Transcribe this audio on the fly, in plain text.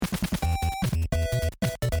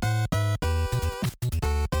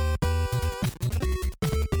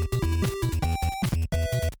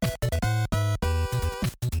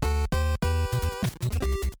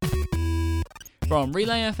From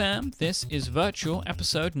Relay FM, this is Virtual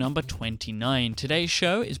episode number 29. Today's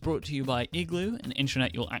show is brought to you by Igloo, an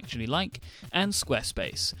intranet you'll actually like, and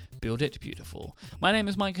Squarespace. Build it beautiful. My name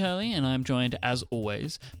is Mike Hurley, and I'm joined, as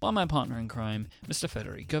always, by my partner in crime, Mr.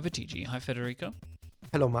 Federico Vitiggi. Hi, Federico.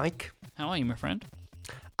 Hello, Mike. How are you, my friend?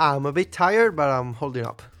 I'm a bit tired, but I'm holding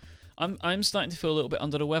up. I'm starting to feel a little bit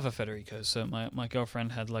under the weather, Federico. So my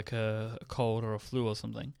girlfriend had like a cold or a flu or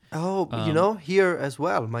something. Oh, here as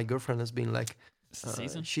well. My girlfriend has been like,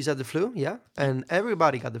 season. she's had the flu, yeah, and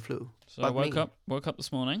everybody got the flu. So I woke up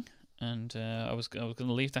this morning, and I was going to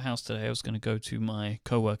leave the house today. I was going to go to my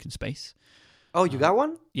co-working space. Oh, you got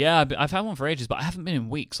one? Yeah, I've had one for ages, but I haven't been in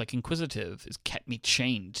weeks. Like, Inquisitive has kept me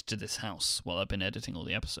chained to this house while I've been editing all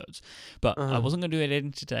the episodes. But I wasn't going to do it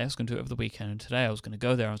editing today. I was going to do it over the weekend. And today I was going to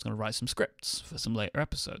go there. I was going to write some scripts for some later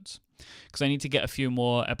episodes. Because I need to get a few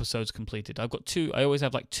more episodes completed. I've got two. I always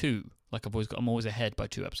have like two. Like, I'm always ahead by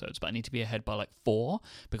 2 episodes. But I need to be ahead by like 4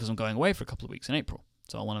 because I'm going away for a couple of weeks in April.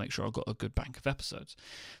 So I want to make sure I've got a good bank of episodes.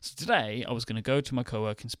 So today I was going to go to my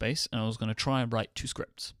co-working space and I was going to try and write 2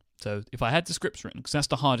 scripts. So if I had the scripts written, because that's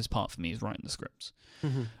the hardest part for me is writing the scripts.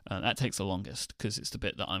 Mm-hmm. That takes the longest because it's the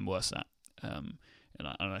bit that I'm worse at, and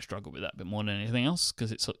I struggle with that bit more than anything else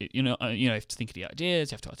because you have to think of the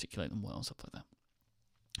ideas, you have to articulate them well, stuff like that.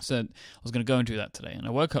 So I was going to go and do that today, and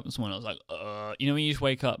I woke up this morning. I was like, when you just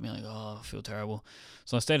wake up, and you're like, I feel terrible.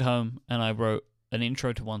 So I stayed home and I wrote an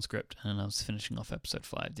intro to one script, and I was finishing off episode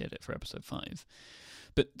 5, the edit for episode 5.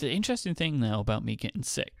 But the interesting thing now about me getting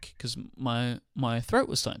sick, because my throat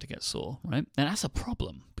was starting to get sore, right? And that's a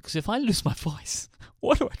problem, because if I lose my voice,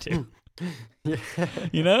 what do I do?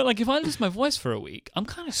 Yeah. Like if I lose my voice for a week, I'm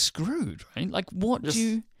kind of screwed, right? Like what Just do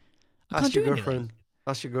you... ask your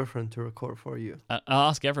girlfriend to record for you. I'll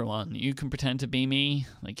ask everyone. You can pretend to be me.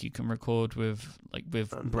 Like you can record with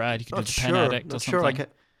Brad. You can do the Pen Addict or something. Sure,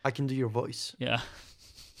 I can do your voice. Yeah.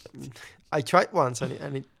 I tried once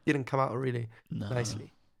and it didn't come out really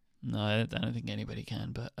nicely. No, I don't think anybody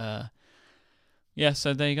can. But yeah,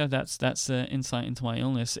 so there you go. That's insight into my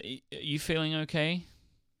illness. Are you feeling okay?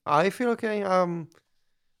 I feel okay.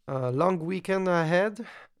 Long weekend ahead.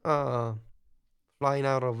 Flying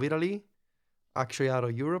out of Italy, actually out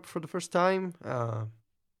of Europe for the first time.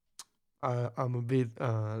 I'm a bit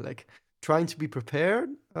trying to be prepared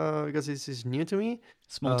because this is new to me.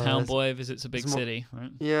 Small town boy visits a big city,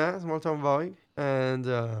 right? Yeah, small town boy. And,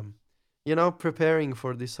 preparing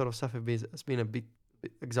for this sort of stuff has been a bit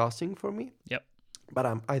exhausting for me. Yep. But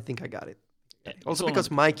I think I got it. Yeah, also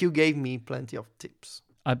because, Mike, you gave me plenty of tips.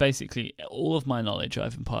 I basically, all of my knowledge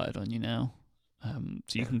I've imparted on you now.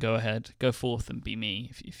 So you can go ahead, go forth and be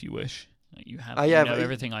me if you wish. You know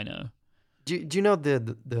everything I know. Do you know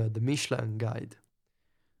the Michelin guide?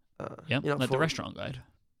 The restaurant guide.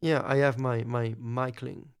 Yeah, I have my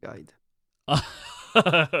Michelin guide. I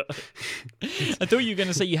thought you were going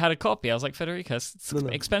to say you had a copy. I was like, Federico, it's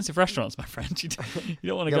expensive restaurants, my friend. You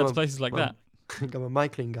don't want to go to places like that. I got a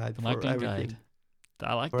Michelin guide for everything. Guide.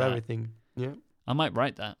 I like that. For everything, yeah. I might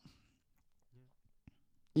write that.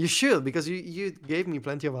 You should, because you gave me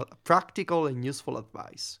plenty of practical and useful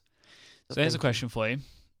advice. So here's a question for you.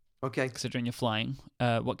 Okay. Considering you're flying,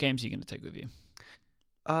 what games are you going to take with you?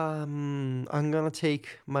 I'm going to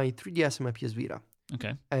take my 3DS and my PS Vita.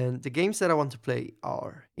 Okay. And the games that I want to play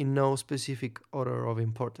are, in no specific order of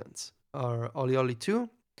importance, are Oli Oli 2.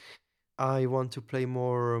 I want to play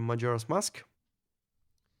more Majora's Mask.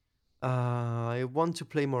 I want to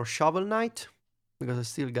play more Shovel Knight, because I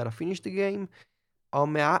still got to finish the game.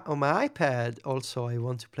 On my iPad, also, I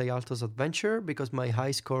want to play Alto's Adventure, because my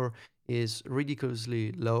high score is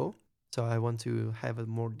ridiculously low. So I want to have a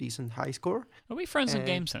more decent high score. Are we friends with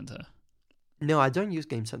Game Center? No, I don't use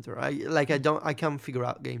Game Center. I can't figure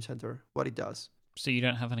out Game Center, what it does. So you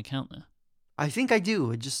don't have an account there? I think I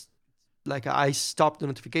do. It just, I stopped the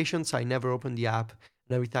notifications. I never open the app.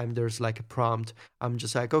 And every time there's a prompt, I'm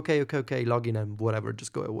just like, okay, log in and whatever,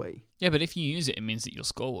 just go away. Yeah, but if you use it, it means that your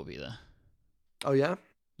score will be there. Oh, yeah?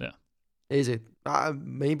 Yeah. Is it?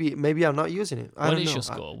 Maybe I'm not using it. What is your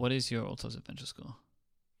score? What is your Alto's Adventure score?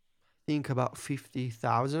 I think about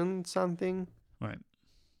 50,000 something. Right.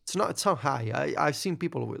 It's not high. I've seen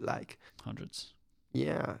people with hundreds.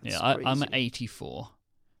 Yeah. Yeah, I'm at 84,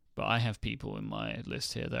 but I have people in my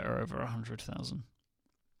list here that are over 100,000.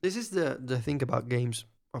 This is the thing about games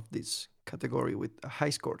of this category with high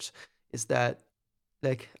scores, is that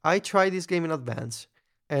I try this game in advance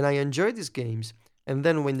and I enjoy these games, and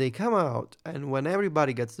then when they come out and when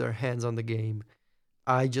everybody gets their hands on the game,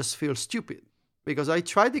 I just feel stupid because I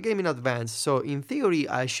tried the game in advance, so in theory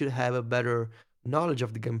I should have a better knowledge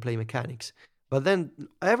of the gameplay mechanics. But then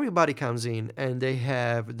everybody comes in and they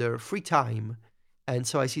have their free time And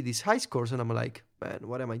so I see these high scores, and I'm like, man,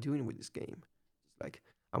 what am I doing with this game? Like,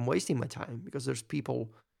 I'm wasting my time because there's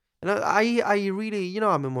people. And I really,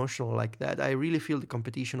 I'm emotional like that. I really feel the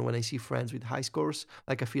competition when I see friends with high scores.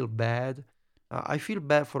 Like, I feel bad. I feel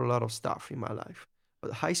bad for a lot of stuff in my life.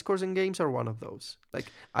 But high scores in games are one of those. Like,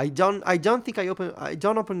 I don't think I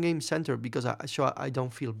don't open Game Center because I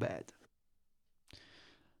don't feel bad.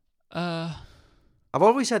 I've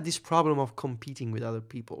always had this problem of competing with other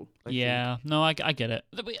people. I get it.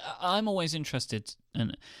 I'm always interested,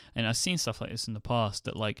 and I've seen stuff like this in the past,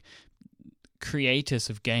 that like creators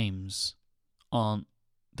of games aren't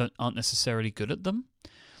necessarily good at them.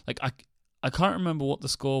 Like I can't remember what the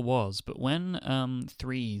score was, but when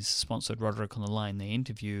Threes sponsored Roderick on the Line, they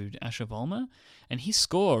interviewed Asher Vollmer, and his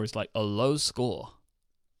score is like a low score.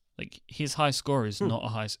 Like his high score is not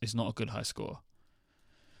a good high score.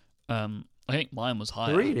 I think mine was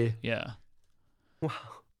higher. Really? Yeah. Wow.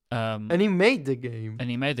 And he made the game.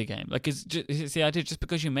 Like it's the idea. Just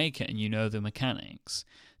because you make it and you know the mechanics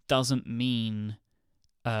doesn't mean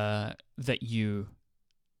that you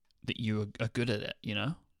are good at it. You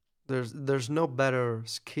know. There's no better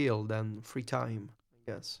skill than free time,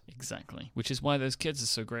 I guess. Exactly. Which is why those kids are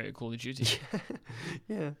so great at Call of Duty.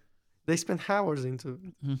 Yeah. They spend hours into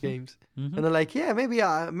games, Mm-hmm. and they're like, "Yeah, maybe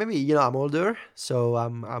I'm older, so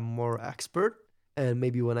I'm more expert, and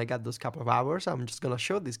maybe when I get those couple of hours, I'm just gonna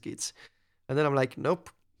show these kids." And then I'm like, "Nope,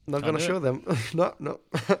 not gonna show them. No,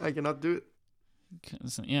 I cannot do it."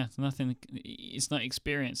 It's nothing. It's not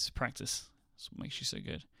experience, it's practice. That's what makes you so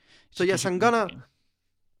good. So yes, I'm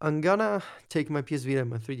gonna take my PS Vita and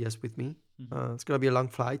my 3DS with me. Mm-hmm. It's gonna be a long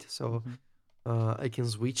flight, so I can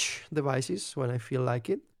switch devices when I feel like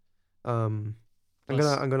it. I'm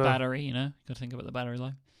gonna battery, gotta think about the battery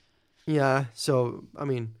life. Yeah, so I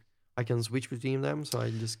mean, I can switch between them, so I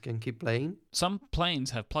just can keep playing. Some planes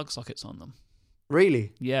have plug sockets on them.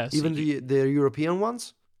 Really? Yes. Even the European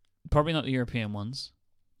ones? Probably not the European ones,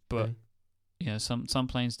 but okay. Some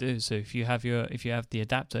planes do. So if you have the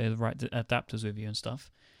right adapters with you and stuff,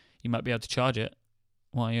 you might be able to charge it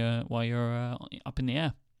while you're up in the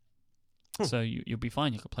air. So you'll be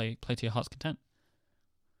fine. You can play to your heart's content.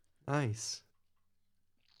 Nice.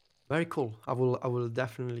 Very cool. I will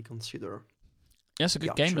definitely consider. Yeah, it's a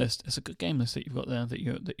good game list. It's a good game list that you've got there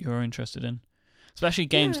that you're interested in, especially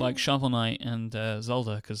games like Shovel Knight and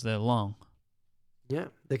Zelda, because they're long. Yeah,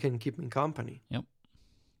 they can keep me company. Yep.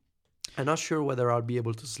 I'm not sure whether I'll be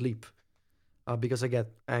able to sleep because I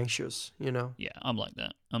get anxious. Yeah, I'm like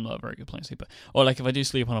that. I'm not a very good plane sleeper. Or like if I do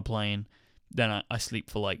sleep on a plane, then I sleep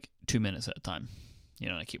for like 2 minutes at a time.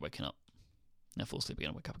 And I keep waking up. I fall asleep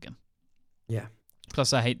again and wake up again. Yeah.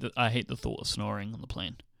 Plus, I hate the thought of snoring on the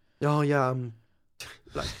plane. Oh yeah, I'm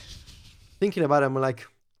like thinking about it. I'm like,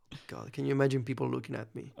 oh, God, can you imagine people looking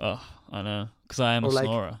at me? Oh, I know, because I am a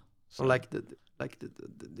snorer. So. Or like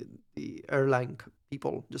the airline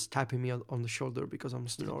people just tapping me on the shoulder because I'm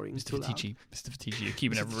snoring too loud. Mr. Fatici, you're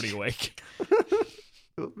keeping everybody awake. It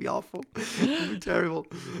would be awful. It would be terrible.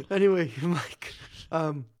 Anyway, Mike,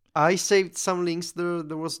 I saved some links. There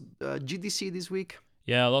was GDC this week.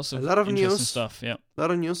 Yeah, a lot of news stuff. Yeah, a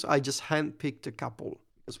lot of news. I just handpicked a couple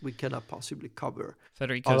because we cannot possibly cover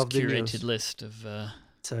Federico's curated list of.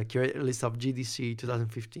 It's a curated list of GDC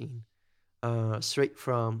 2015, straight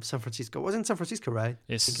from San Francisco. It was in San Francisco, right?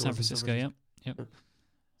 It's San Francisco. Yeah. Yep.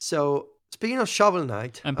 So speaking of Shovel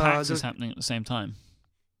Knight, and PAX is happening at the same time.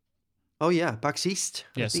 Oh yeah, PAX East.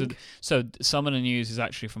 Yeah, so some of the news is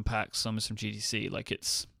actually from PAX, some is from GDC. Like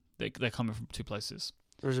they're coming from two places.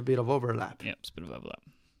 There's a bit of overlap. Yeah, it's a bit of overlap.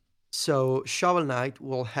 So Shovel Knight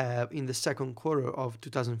will have in the second quarter of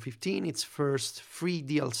 2015 its first free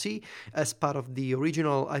DLC as part of the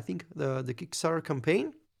original, I think, the Kickstarter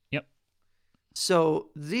campaign. Yep. So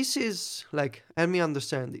this is like, let me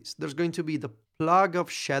understand this. There's going to be the Plug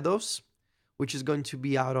of Shadows, which is going to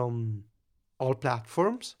be out on all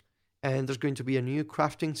platforms. And there's going to be a new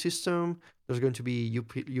crafting system. There's going to be,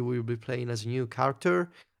 you will be playing as a new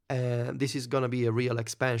character. And this is going to be a real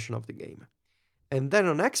expansion of the game. And then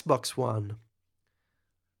on Xbox One,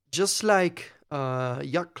 just like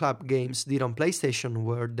Yacht Club Games did on PlayStation,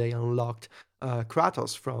 where they unlocked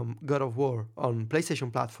Kratos from God of War on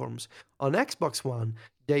PlayStation platforms, on Xbox One,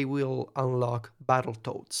 they will unlock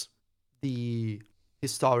Battletoads, the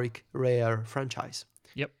historic Rare franchise.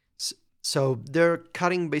 Yep. So they're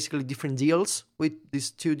cutting basically different deals with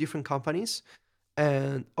these two different companies.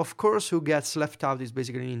 And of course, who gets left out is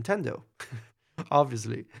basically Nintendo.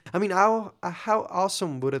 Obviously. I mean, how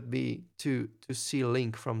awesome would it be to see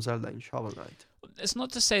Link from Zelda in Shovel Knight? it's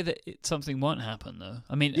not to say that something won't happen, though.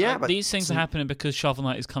 I mean, but these things are happening because Shovel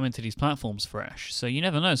Knight is coming to these platforms fresh. So you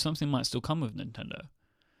never know. Something might still come with Nintendo.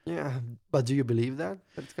 Yeah, but do you believe that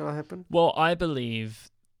it's going to happen? Well, I believe...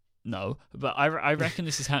 No, but I reckon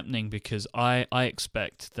this is happening because I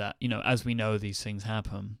expect that, as we know these things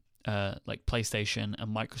happen, like PlayStation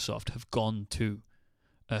and Microsoft have gone to...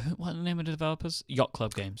 what are the name of the developers? Yacht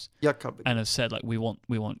Club Games. Yacht Club. And have said, like, we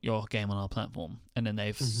want your game on our platform. And then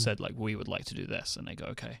they've said, like, we would like to do this. And they go,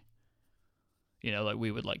 okay. Like,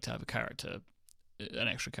 we would like to have an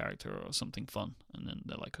extra character or something fun. And then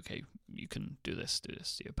they're like, okay, you can do this,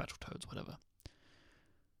 Battletoads, whatever.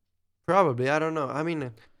 Probably, I don't know. I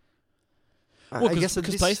mean... Well, because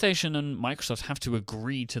PlayStation and Microsoft have to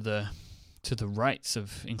agree to the rights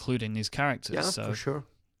of including these characters. Yeah, so. For sure.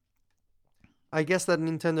 I guess that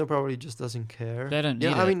Nintendo probably just doesn't care. They don't need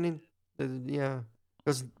it. I mean,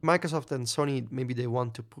 because Microsoft and Sony, maybe they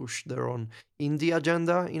want to push their own indie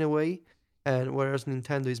agenda in a way, and whereas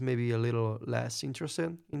Nintendo is maybe a little less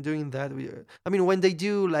interested in doing that. I mean, when they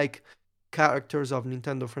do like characters of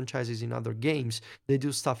Nintendo franchises in other games, they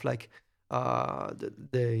do stuff like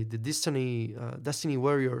the Destiny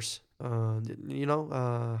Warriors,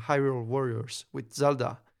 Hyrule Warriors with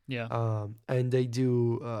Zelda. Yeah. And they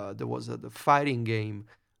do. There was the fighting game.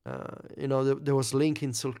 There was Link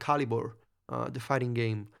in Soul Calibur, the fighting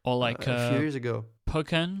game. Or like a few years ago.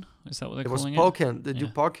 Pokken? Is that what they're calling it? It was Pokken. They do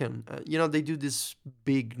Pokken. They do these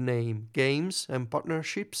big name games and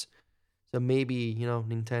partnerships. So maybe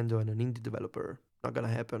Nintendo and an indie developer, not gonna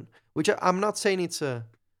happen. Which I'm not saying it's a.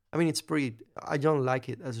 I mean, it's pretty. I don't like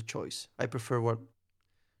it as a choice. I prefer what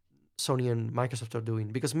Sony and Microsoft are doing,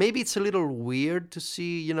 because maybe it's a little weird to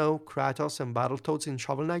see, Kratos and Battletoads in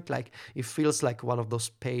Shovel Knight. Like, it feels like one of those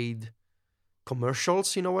paid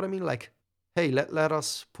commercials. You know what I mean? Like, hey, let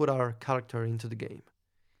us put our character into the game.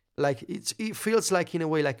 Like, it feels like, in a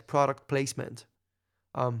way, like product placement.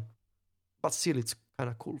 But still, it's kind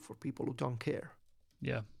of cool for people who don't care.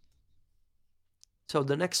 Yeah. So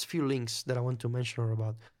the next few links that I want to mention are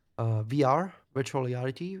about VR, virtual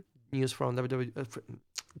reality, news from not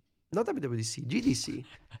WWDC, GDC.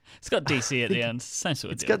 It's got DC at the end. Same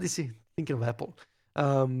sort of It's deal. got DC. Thinking of Apple.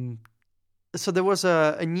 So there was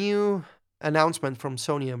a new announcement from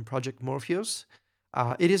Sony and Project Morpheus.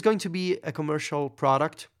 It is going to be a commercial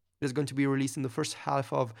product. It is going to be released in the first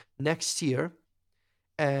half of next year.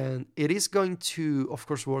 And it is going to, of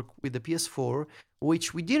course, work with the PS4,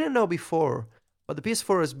 which we didn't know before. But the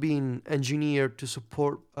PS4 has been engineered to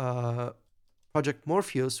support Project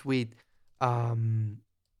Morpheus with 120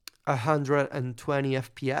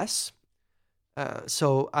 FPS.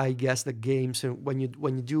 So I guess the games, when you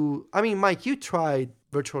do, I mean, Mike, you tried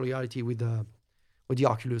virtual reality with the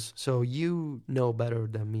Oculus, so you know better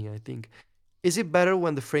than me, I think. Is it better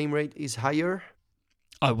when the frame rate is higher?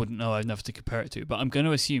 I wouldn't know. I'd have to compare it to, but I'm going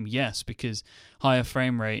to assume yes, because higher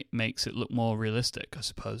frame rate makes it look more realistic, I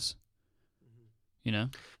suppose.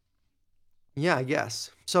 Yeah, I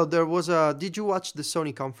guess. So there was did you watch the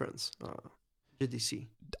Sony conference, GDC?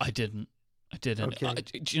 I didn't. Okay.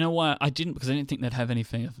 Do you know why I didn't? Because I didn't think they'd have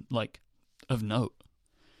anything of note.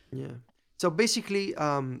 Yeah. So basically,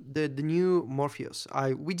 the new Morpheus,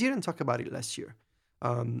 we didn't talk about it last year.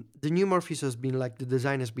 The new Morpheus has been the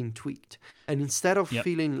design has been tweaked, and instead of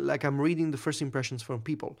feeling like I'm reading the first impressions from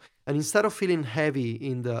people, and instead of feeling heavy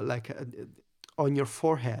in the on your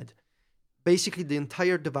forehead, basically the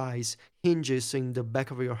entire device hinges in the back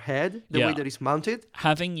of your head, the way that it's mounted.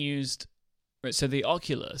 Having used, so the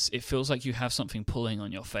Oculus, it feels like you have something pulling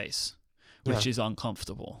on your face, which is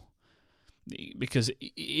uncomfortable. Because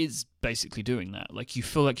it is basically doing that. Like, you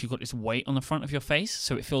feel like you've got this weight on the front of your face,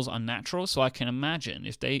 so it feels unnatural. So I can imagine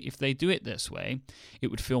if they do it this way, it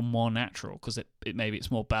would feel more natural because maybe it's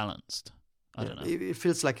more balanced. I don't know. It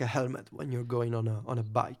feels like a helmet when you're going on a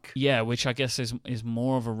bike. Yeah, which I guess is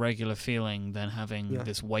more of a regular feeling than having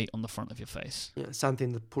this weight on the front of your face. Yeah,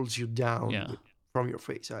 something that pulls you down from your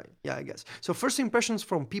face. I guess. So first impressions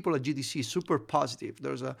from people at GDC, super positive.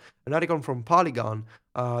 There's an article from Polygon.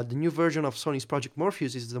 The new version of Sony's Project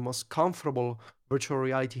Morpheus is the most comfortable virtual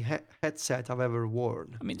reality headset I've ever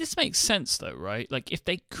worn. I mean, this makes sense though, right? Like, if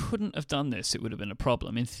they couldn't have done this, it would have been a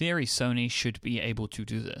problem. In theory, Sony should be able to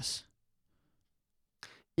do this.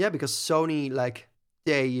 Yeah, because Sony,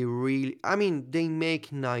 they really, they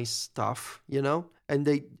make nice stuff, and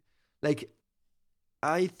they,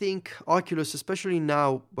 I think Oculus, especially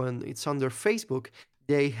now when it's under Facebook,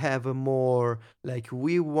 they have a more,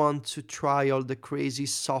 we want to try all the crazy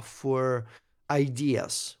software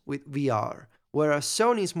ideas with VR. Whereas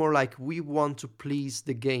Sony is more like, we want to please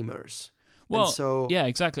the gamers. Well, and so, yeah,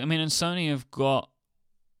 exactly. I mean, and Sony have got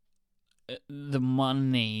the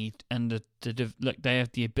money and like they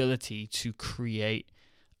have the ability to create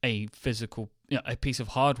a physical, a piece of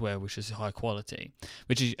hardware which is high quality,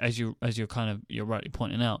 which is you're rightly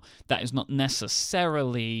pointing out, that is not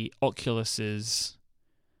necessarily Oculus's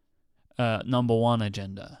number one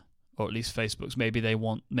agenda, or at least Facebook's. Maybe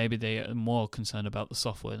they are more concerned about the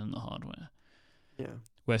software than the hardware. Yeah.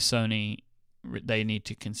 Where Sony, they need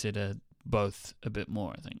to consider both a bit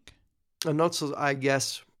more, I think. And also, I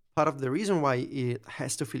guess part of the reason why it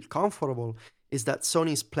has to feel comfortable is that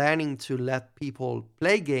Sony is planning to let people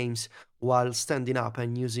play games while standing up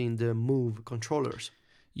and using the Move controllers.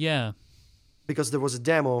 Yeah. Because there was a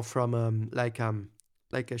demo from like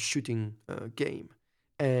a shooting game,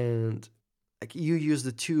 and like you use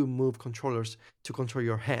the two Move controllers to control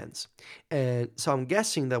your hands. And so I'm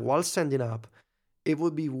guessing that while standing up, it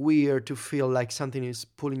would be weird to feel like something is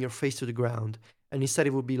pulling your face to the ground, and instead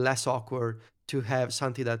it would be less awkward to have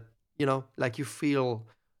something that, like you feel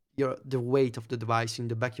the weight of the device in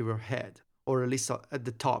the back of your head, or at least at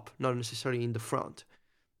the top, not necessarily in the front.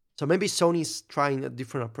 So maybe Sony's trying a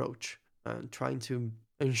different approach and trying to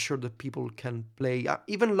ensure that people can play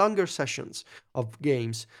even longer sessions of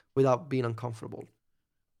games without being uncomfortable.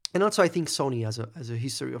 And also, I think Sony has a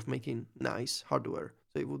history of making nice hardware,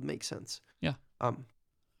 so it would make sense. Yeah.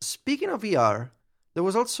 Speaking of VR, there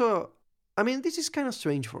was also, this is kind of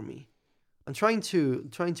strange for me. I'm trying to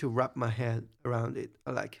wrap my head around it.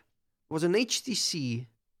 It was an HTC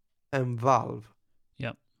and Valve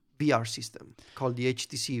VR system called the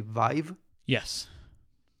HTC Vive. Yes.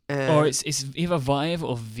 Or it's either Vive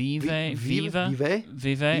or Vive. Vive.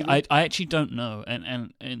 I actually don't know.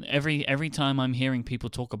 And every time I'm hearing people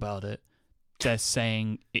talk about it, they're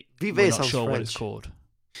saying Vive we're not sure French. what it's called.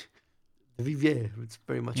 Vive, it's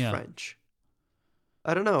very much French.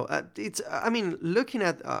 I don't know. I'm looking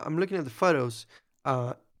at the photos.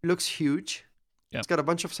 Looks huge. Yep. It's got a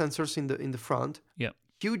bunch of sensors in the front. Yep.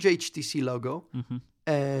 Huge HTC logo. Mm-hmm.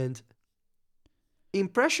 And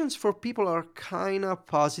impressions for people are kind of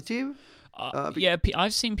positive.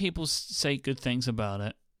 I've seen people say good things about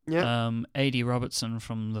it. Yeah. A.D. Robertson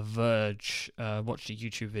from The Verge watched a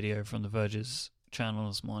YouTube video from The Verge's channel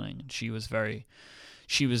this morning, and she was very,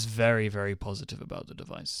 very positive about the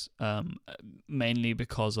device, mainly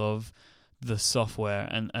because of the software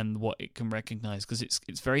and what it can recognize, because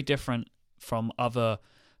it's very different from other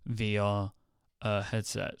VR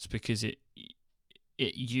headsets, because it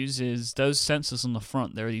uses those sensors on the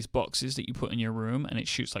front. There are these boxes that you put in your room, and it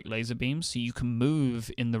shoots like laser beams, so you can move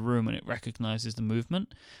in the room and it recognizes the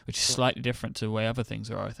movement, which is slightly different to the way other things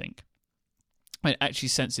are, I think. It actually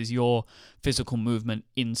senses your physical movement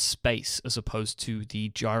in space as opposed to the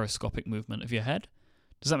gyroscopic movement of your head.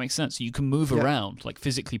 Does that make sense? So you can move around, like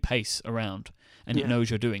physically pace around, and it knows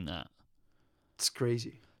you're doing that. It's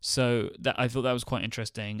crazy. So I thought that was quite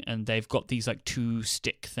interesting, and they've got these like two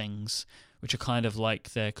stick things, which are kind of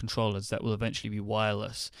like their controllers that will eventually be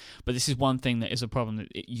wireless. But this is one thing that is a problem,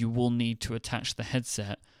 that you will need to attach the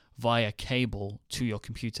headset via cable to your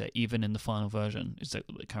computer, even in the final version, is what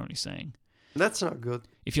they're currently saying. That's not good.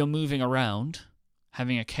 If you're moving around,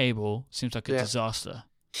 having a cable seems like a disaster.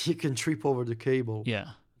 You can trip over the cable. Yeah.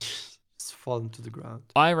 Just fall into the ground.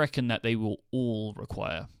 I reckon that they will all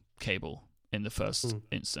require cable in the first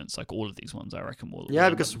instance. Like all of these ones, I reckon will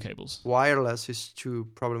because cables. Wireless is too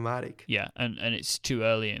problematic. Yeah, and it's too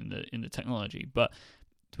early in the technology. But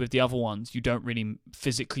with the other ones, you don't really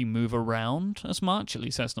physically move around as much. At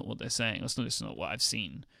least that's not what they're saying. That's not what I've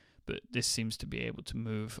seen. But this seems to be able to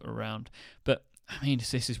move around. But I mean,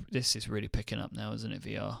 this is really picking up now, isn't it?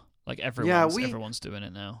 VR, like everyone's doing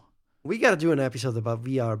it now. We gotta do an episode about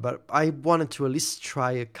VR, but I wanted to at least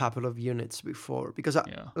try a couple of units before, because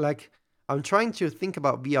I'm trying to think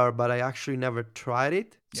about VR, but I actually never tried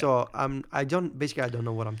it. Yeah. So I don't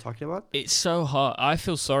know what I'm talking about. It's so hard. I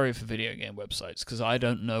feel sorry for video game websites, because I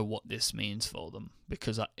don't know what this means for them,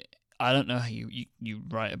 because I don't know how you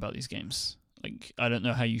write about these games. Like, I don't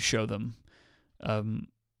know how you show them.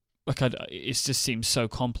 It just seems so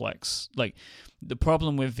complex. Like, the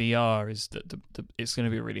problem with VR is that it's going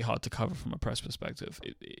to be really hard to cover from a press perspective,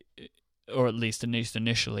 or at least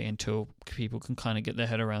initially, until people can kind of get their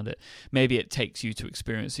head around it. Maybe it takes you to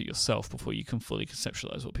experience it yourself before you can fully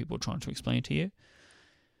conceptualize what people are trying to explain to you.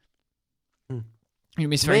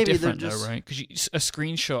 It's very different, though, right? Because a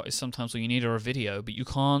screenshot is sometimes all you need, or a video, but you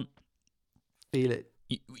can't feel it.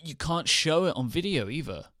 You can't show it on video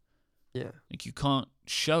either. Yeah. Like, you can't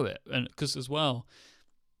show it. And because as well,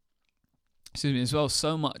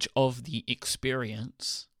 so much of the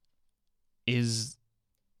experience is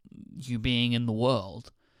you being in the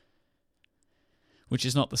world. which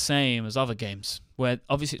is not the same as other games, where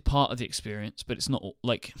obviously it's part of the experience, but it's not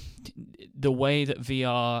like the way that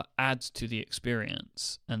VR adds to the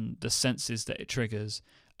experience and the senses that it triggers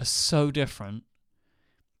are so different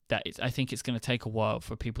that I think it's going to take a while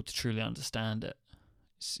for people to truly understand it.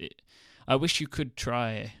 I wish you could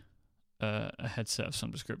try a headset of some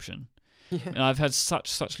description. Yeah. And I've had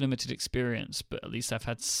such limited experience, but at least I've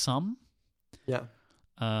had some. Yeah.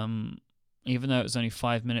 Even though it was only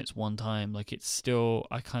 5 minutes one time, like it's still,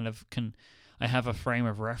 I have a frame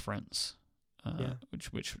of reference,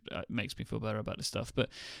 which makes me feel better about this stuff. But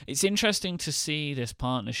it's interesting to see this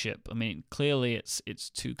partnership. I mean, clearly it's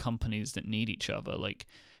two companies that need each other. Like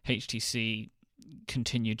HTC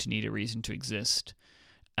continued to need a reason to exist,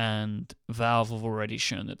 and Valve have already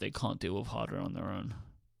shown that they can't deal with hardware on their own.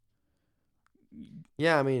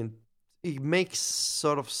 Yeah, I mean, it makes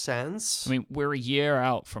sort of sense. I mean, we're a year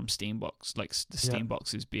out from Steambox, like the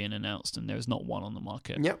Steambox is being announced, and there's not one on the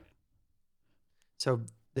market. Yep. So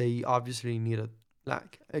they obviously need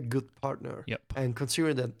a good partner. Yep. And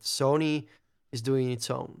considering that Sony is doing its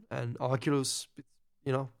own, and Oculus,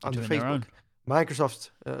 under Facebook,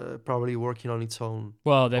 Microsoft probably working on its own.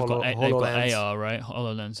 Well, they've got HoloLens. AR, right?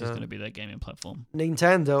 HoloLens is going to be their gaming platform.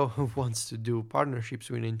 Nintendo wants to do partnerships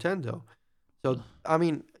with Nintendo. So, I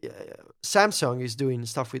mean, Samsung is doing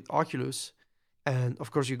stuff with Oculus, and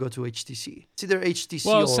of course you go to HTC. It's either HTC or...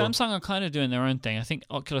 Well, Samsung are kind of doing their own thing. I think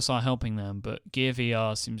Oculus are helping them, but Gear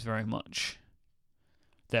VR seems very much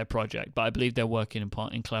their project. But I believe they're working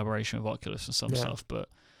in collaboration with Oculus and some stuff. But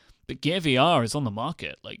Gear VR is on the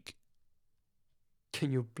market. Like,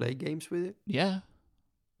 can you play games with it? Yeah.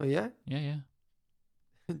 Oh, yeah? Yeah.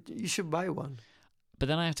 You should buy one. But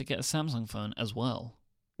then I have to get a Samsung phone as well.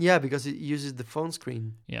 Yeah, because it uses the phone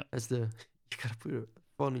screen. Yeah. You gotta put a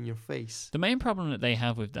phone in your face. The main problem that they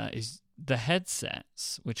have with that is the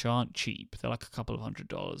headsets, which aren't cheap. They're like a couple of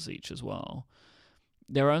 $100 each as well.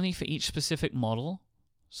 They're only for each specific model.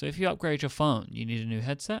 So if you upgrade your phone, you need a new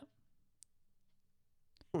headset.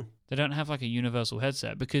 They don't have like a universal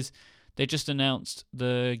headset because they just announced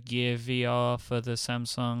the Gear VR for the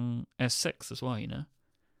Samsung S6 as well, you know?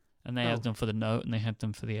 And they had them for the Note, and they had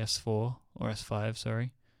them for the S4, or S5,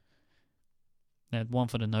 sorry. They had one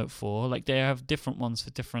for the Note 4. Like, they have different ones for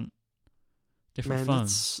different phones.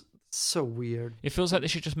 That's so weird. It feels like they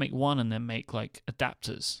should just make one and then make, like,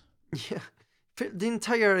 adapters. Yeah. The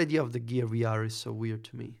entire idea of the Gear VR is so weird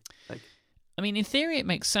to me. Like, I mean, in theory, it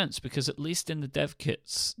makes sense, because at least in the dev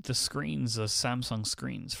kits, the screens are Samsung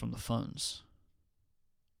screens from the phones.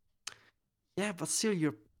 Yeah, but still,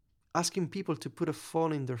 you're asking people to put a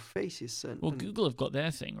phone in their faces. Google have got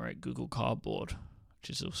their thing, right? Google Cardboard, which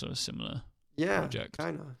is also a similar project.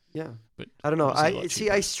 Kind of. Yeah, but I don't know.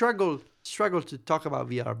 I struggle to talk about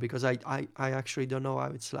VR because I actually don't know how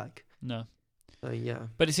it's like. No. Yeah.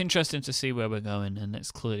 But it's interesting to see where we're going, and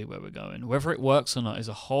it's clearly where we're going. Whether it works or not is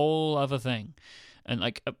a whole other thing. And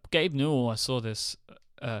like Gabe Newell, I saw this.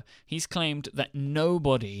 He's claimed that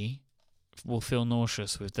nobody will feel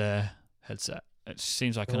nauseous with their headset. It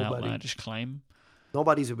seems like an outlandish claim.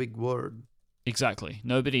 Nobody's a big word. Exactly.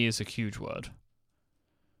 Nobody is a huge word.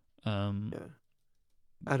 Yeah.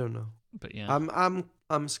 I don't know. But yeah.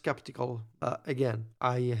 I'm skeptical. Again,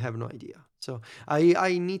 I have no idea. So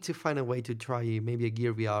I need to find a way to try maybe a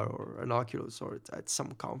Gear VR or an Oculus or at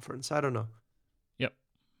some conference. I don't know. Yep.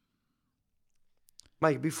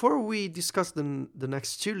 Mike, before we discuss the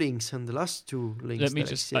next two links and the last two links, let me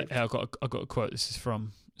just. I got a quote. This is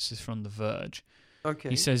from The Verge. Okay.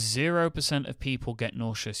 He says 0% of people get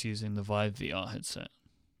nauseous using the Vive VR headset.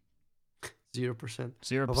 0%.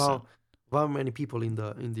 0%. How many people in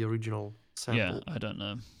the original sample? Yeah, I don't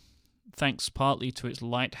know. Thanks partly to its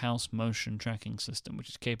Lighthouse motion tracking system, which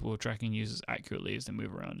is capable of tracking users accurately as they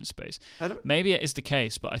move around in space. Maybe it is the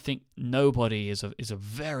case, but I think nobody is a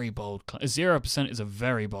very bold claim. 0% is a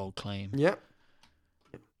very bold claim. Yeah.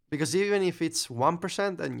 Because even if it's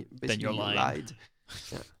 1%, then basically you're lying. Lied.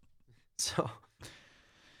 Yeah. So.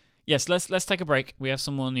 Yes, let's take a break. We have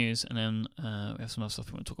some more news, and then we have some other stuff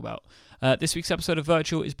we want to talk about. This week's episode of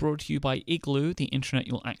Virtual is brought to you by Igloo, the internet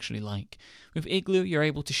you'll actually like. With Igloo, you're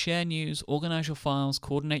able to share news, organize your files,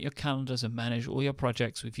 coordinate your calendars, and manage all your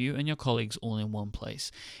projects with you and your colleagues all in one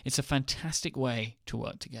place. It's a fantastic way to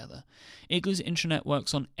work together. Igloo's intranet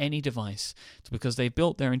works on any device because they've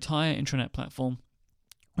built their entire intranet platform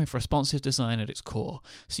with responsive design at its core,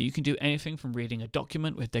 so you can do anything from reading a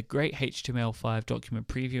document with their great HTML5 document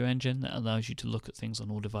preview engine that allows you to look at things on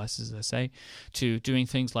all devices, as I say, to doing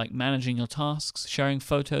things like managing your tasks, sharing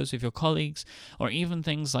photos with your colleagues, or even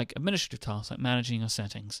things like administrative tasks like managing your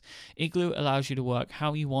settings. Igloo allows you to work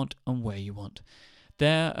how you want and where you want.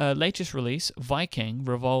 Their latest release, Viking,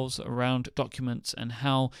 revolves around documents and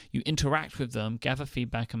how you interact with them, gather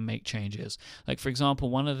feedback, and make changes. Like, for example,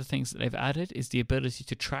 one of the things that they've added is the ability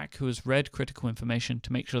to track who has read critical information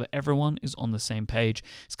to make sure that everyone is on the same page.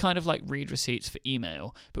 It's kind of like read receipts for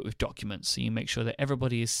email, but with documents. So you make sure that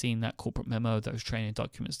everybody has seen that corporate memo, those training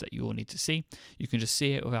documents that you all need to see. You can just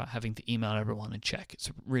see it without having to email everyone and check. It's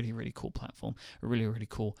a really, really cool platform, a really, really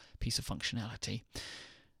cool piece of functionality.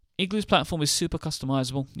 Igloo's platform is super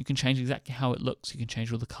customizable. You can change exactly how it looks, you can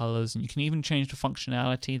change all the colors, and you can even change the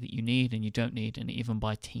functionality that you need and you don't need, and even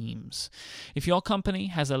by teams. If your company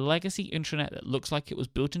has a legacy intranet that looks like it was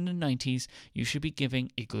built in the 90s, you should be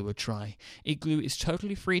giving Igloo a try. Igloo is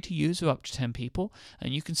totally free to use with up to 10 people,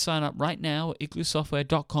 and you can sign up right now at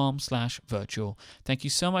igloosoftware.com/virtual. Thank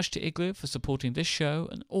you so much to Igloo for supporting this show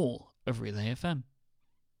and all of Relay FM.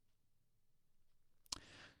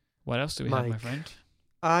 What else do we have, my friend?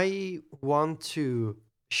 I want to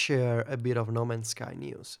share a bit of No Man's Sky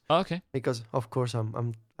news. Okay. Because of course I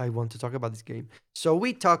want to talk about this game. So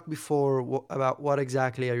we talked before about what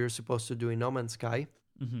exactly are you supposed to do in No Man's Sky,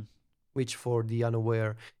 which for the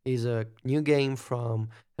unaware is a new game from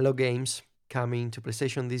Hello Games coming to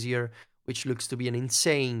PlayStation this year, which looks to be an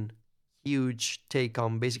insane, huge take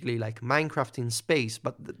on basically like Minecraft in space.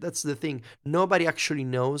 But that's the thing. Nobody actually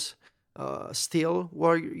knows still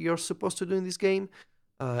what you're supposed to do in this game.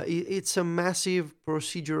 It's a massive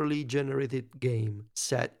procedurally generated game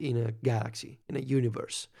set in a galaxy, in a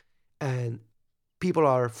universe. And people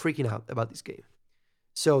are freaking out about this game.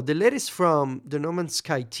 So the latest from the No Man's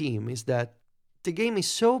Sky team is that the game is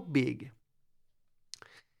so big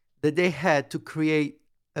that they had to create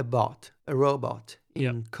a robot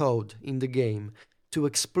in code in the game to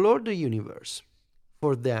explore the universe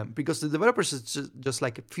for them. Because the developers is just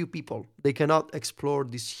like a few people. They cannot explore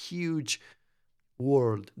this huge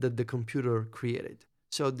world that the computer created.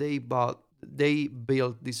 So they built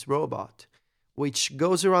this robot which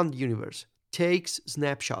goes around the universe, takes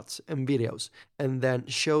snapshots and videos, and then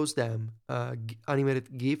shows them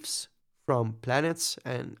animated GIFs from planets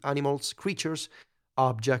and animals, creatures,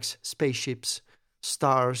 objects, spaceships,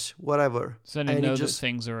 stars, whatever. So they know that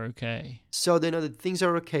things are okay. So they know that things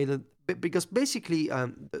are okay. Because basically,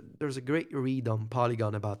 there's a great read on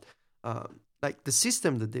Polygon about like the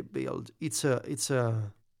system that they build. It's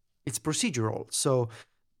procedural. So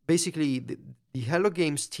basically, the Hello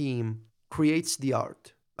Games team creates the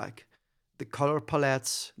art, like the color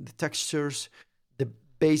palettes, the textures, the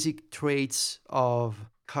basic traits of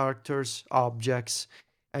characters, objects,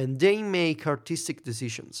 and they make artistic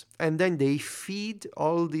decisions. And then they feed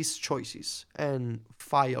all these choices and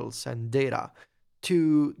files and data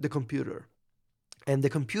to the computer. And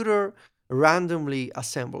the computer randomly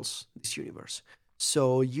assembles this universe.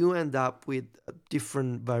 So you end up with a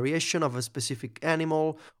different variation of a specific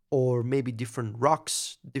animal, or maybe different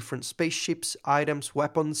rocks, different spaceships, items,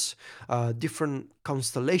 weapons, different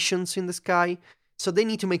constellations in the sky. So they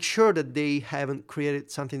need to make sure that they haven't created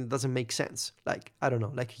something that doesn't make sense. Like, I don't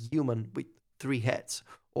know, like a human with 3 heads,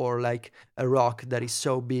 or like a rock that is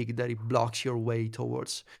so big that it blocks your way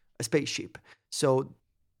towards a spaceship. So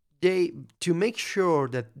to make sure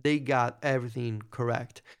that they got everything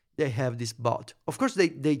correct, they have this bot. Of course,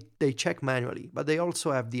 they check manually, but they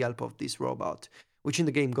also have the help of this robot, which in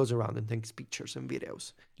the game goes around and takes pictures and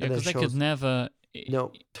videos. Yeah, because they could never...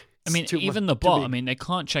 No. I mean, even the bot, I mean, they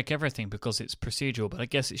can't check everything because it's procedural, but I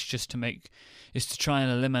guess it's just to try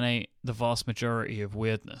and eliminate the vast majority of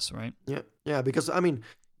weirdness, right? Yeah, because, I mean,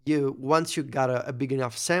 once you got a big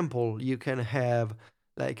enough sample, you can have,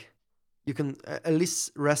 like... You can at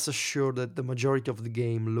least rest assured that the majority of the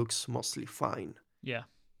game looks mostly fine. Yeah.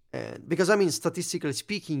 And because, I mean, statistically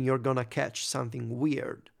speaking, you're going to catch something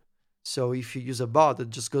weird. So if you use a bot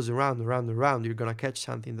that just goes around, you're going to catch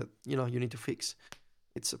something that, you need to fix.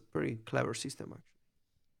 It's a pretty clever system, actually.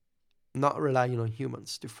 Not relying on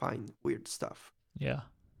humans to find weird stuff. Yeah.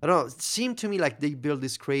 I don't know. It seemed to me like they built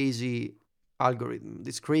this crazy algorithm,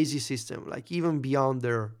 this crazy system, like even beyond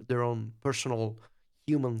their own personal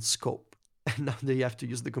human scope. And now they have to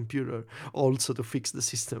use the computer also to fix the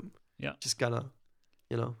system. Yeah. Just kind of,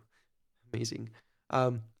 amazing.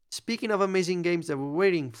 Speaking of amazing games that we're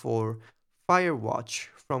waiting for, Firewatch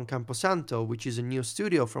from Camposanto, which is a new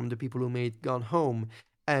studio from the people who made Gone Home,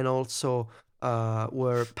 and also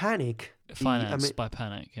where Panic... Financed by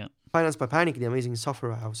Panic, yeah. Financed by Panic, the amazing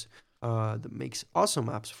software house that makes awesome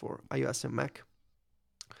apps for iOS and Mac.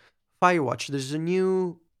 Firewatch, there's a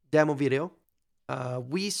new demo video.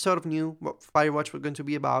 We sort of knew what Firewatch was going to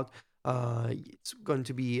be about. It's going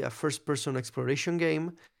to be a first-person exploration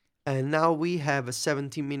game. And now we have a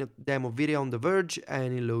 17-minute demo video on The Verge,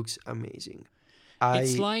 and it looks amazing.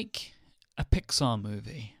 It's like a Pixar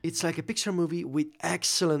movie. It's like a Pixar movie with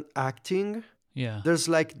excellent acting. Yeah. There's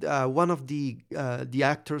like one of the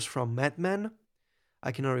actors from Mad Men.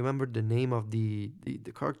 I cannot remember the name of the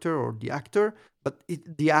character or the actor, but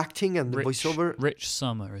the acting and the voiceover. Rich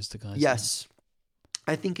Summer is the guy. Yes,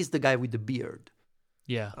 I think he's the guy with the beard.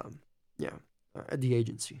 Yeah. At the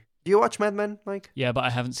agency. Do you watch Mad Men, Mike? Yeah, but I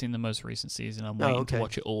haven't seen the most recent season. I'm waiting to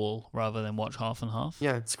watch it all rather than watch half and half.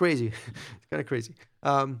 Yeah, it's crazy. It's kind of crazy.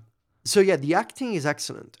 So yeah, the acting is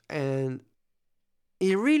excellent, and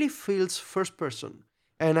it really feels first person.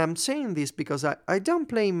 And I'm saying this because I don't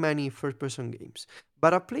play many first person games,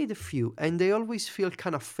 but I played a few, and they always feel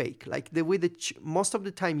kind of fake. Like the way that most of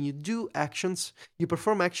the time you do actions, you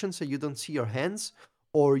perform actions, so you don't see your hands,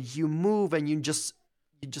 or you move and you just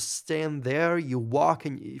stand there, you walk,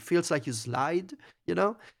 and it feels like you slide, you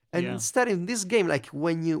know. And instead, in this game, like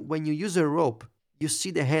when you use a rope, you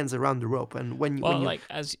see the hands around the rope, and when you like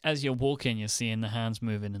as you're walking, you're seeing the hands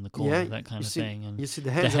moving in the corner, that kind of thing, and you see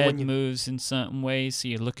the hands. The head moves in certain ways, so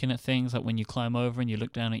you're looking at things like when you climb over and you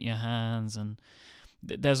look down at your hands, and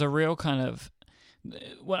there's a real kind of.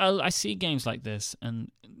 Well, I see games like this,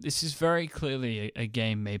 and this is very clearly a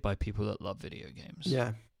game made by people that love video games.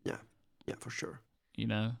 Yeah, for sure. You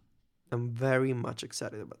know, I'm very much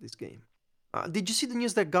excited about this game. Did you see the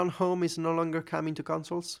news that Gone Home is no longer coming to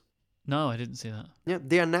consoles? No, I didn't see that. Yeah,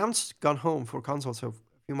 they announced Gone Home for consoles a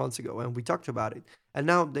few months ago, and we talked about it. And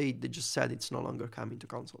now they just said it's no longer coming to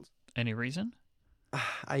consoles. Any reason?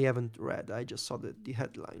 I haven't read. I just saw the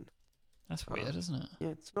headline. That's weird, isn't it? Yeah,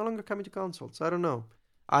 it's no longer coming to consoles. I don't know.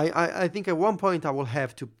 I think at one point I will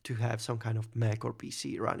have to have some kind of Mac or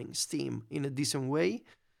PC running Steam in a decent way,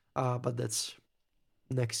 but that's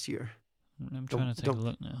next year. I'm trying to take a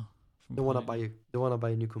look now. Don't want to buy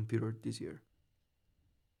a new computer this year.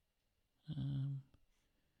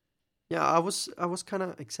 Yeah, I was kind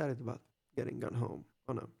of excited about getting Gone Home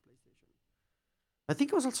on a PlayStation. I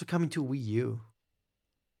think it was also coming to Wii U.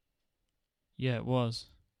 Yeah, it was.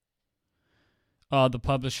 The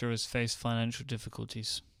publisher has faced financial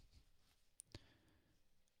difficulties,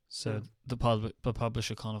 so the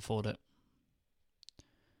publisher can't afford it.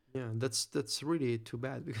 Yeah, that's really too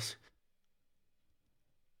bad because.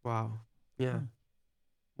 Wow. Yeah.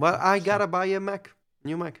 Well, I gotta buy a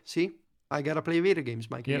new Mac. See, I gotta play video games,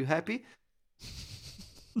 Mike. Are you happy?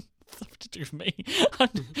 Stuff to do with me.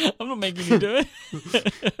 I'm not making you do it.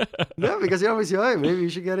 No, because you always say, "Oh, maybe you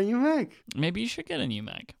should get a new Mac." Maybe you should get a new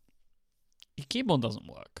Mac. Your keyboard doesn't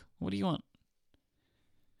work. What do you want?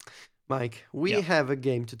 Mike, we have a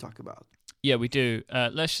game to talk about. Yeah, we do.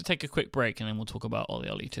 Let's just take a quick break and then we'll talk about Ollie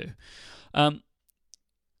Ollie 2.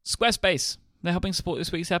 Squarespace. They're helping support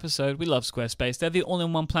this week's episode. We love Squarespace. They're the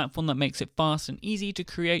all-in-one platform that makes it fast and easy to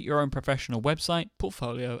create your own professional website,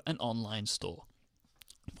 portfolio, and online store.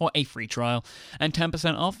 For a free trial and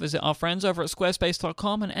 10% off, visit our friends over at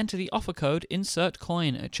squarespace.com and enter the offer code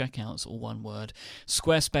INSERTCOIN at checkout. It's all one word.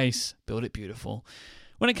 Squarespace. Build it beautiful.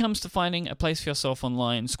 When it comes to finding a place for yourself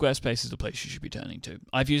online, Squarespace is the place you should be turning to.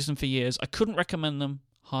 I've used them for years. I couldn't recommend them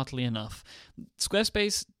heartily enough.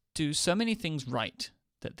 Squarespace do so many things right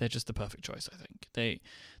that they're just the perfect choice, I think.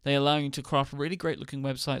 They allow you to craft really great-looking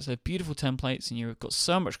websites. They have beautiful templates, and you've got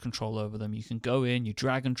so much control over them. You can go in, you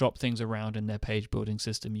drag and drop things around in their page-building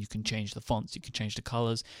system. You can change the fonts, you can change the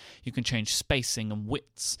colors, you can change spacing and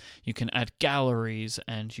widths. You can add galleries,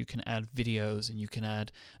 and you can add videos, and you can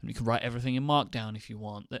write everything in Markdown if you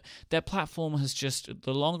want. Their platform has just,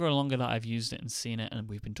 the longer and longer that I've used it and seen it, and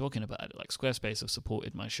we've been talking about it, like Squarespace have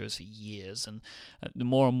supported my shows for years, and the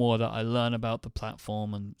more and more that I learn about the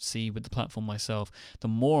platform and see with the platform myself, the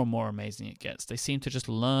more and more amazing it gets. They seem to just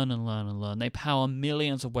learn and learn and learn. They power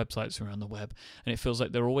millions of websites around the web, and it feels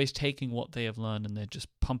like they're always taking what they have learned and they're just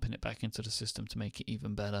pumping it back into the system to make it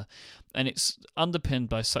even better. And it's underpinned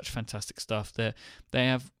by such fantastic stuff. They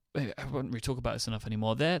have, I wouldn't really talk about this enough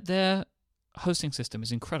anymore. Their hosting system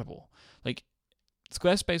is incredible. Like,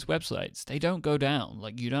 Squarespace websites, they don't go down.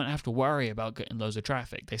 Like, you don't have to worry about getting loads of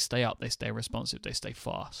traffic. They stay up, they stay responsive, they stay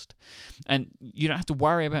fast. And you don't have to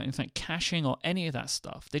worry about anything like caching or any of that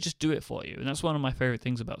stuff. They just do it for you. And that's one of my favorite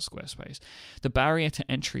things about Squarespace. The barrier to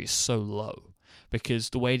entry is so low because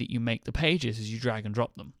the way that you make the pages is you drag and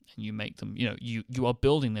drop them. And you make them, you are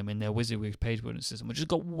building them in their WYSIWYG page building system, which has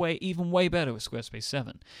got way better with Squarespace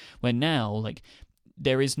 7. Where now, like,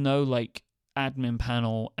 there is no, like, admin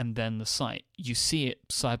panel and then the site. You see it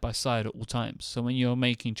side by side at all times. So when you're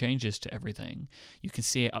making changes to everything, you can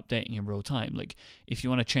see it updating in real time. Like if you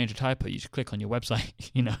want to change a typo, you just click on your website,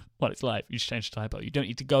 while it's live, you just change the typo. You don't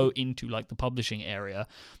need to go into like the publishing area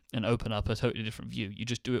and open up a totally different view. You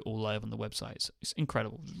just do it all live on the website. It's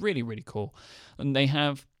incredible. It's really, really cool. And they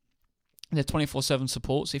have their 24/7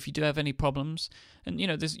 support. So if you do have any problems, and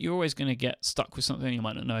you're always going to get stuck with something, you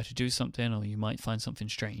might not know how to do something, or you might find something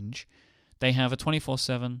strange. They have a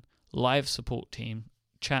 24/7 live support team,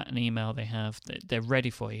 chat and email. They're ready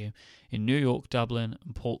for you in New York, Dublin,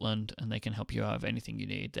 and Portland, and they can help you out with anything you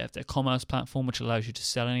need. They have their commerce platform, which allows you to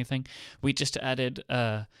sell anything. We just added,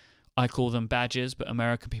 I call them badges, but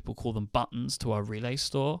American people call them buttons, to our Relay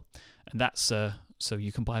store, and that's so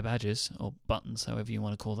you can buy badges or buttons, however you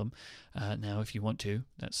want to call them. Now, if you want to,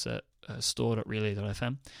 that's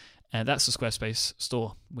store.relay.fm. And that's the Squarespace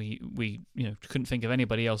store. We couldn't think of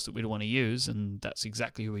anybody else that we'd want to use, and that's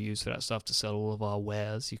exactly who we use for that stuff, to sell all of our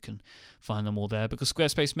wares. You can find them all there because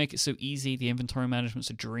Squarespace make it so easy. The inventory management's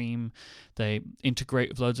a dream. They integrate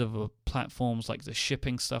with loads of platforms like the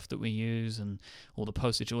shipping stuff that we use and all the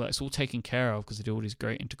postage. All that's all taken care of because they do all these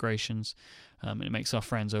great integrations, and it makes our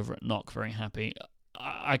friends over at Knock very happy.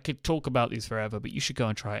 I could talk about these forever, but you should go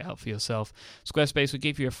and try it out for yourself. Squarespace will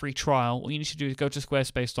give you a free trial. All you need to do is go to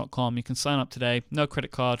squarespace.com. You can sign up today. No credit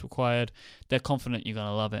card required. They're confident you're going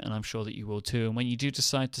to love it, and I'm sure that you will too. And when you do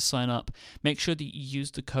decide to sign up, make sure that you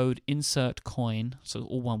use the code INSERTCOIN, so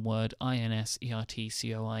all one word,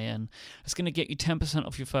 INSERTCOIN. It's going to get you 10%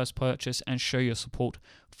 off your first purchase and show your support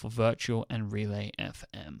for Virtual and Relay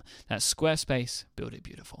FM. That's Squarespace. Build it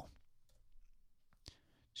beautiful.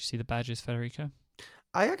 Did you see the badges, Federico?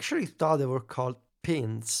 I actually thought they were called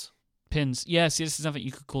pins. Pins. Yes, this is something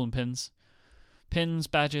you could call them pins. Pins,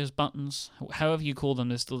 badges, buttons, however you call them,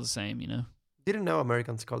 they're still the same, Didn't know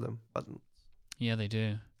Americans call them buttons. Yeah, they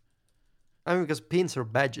do. I mean, because pins are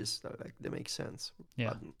badges, they make sense. Yeah.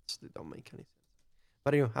 Buttons, they don't make any sense.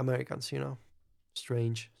 But Americans,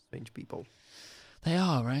 strange people. They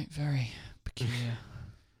are, right? Very peculiar.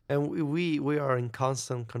 And we are in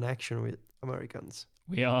constant connection with Americans.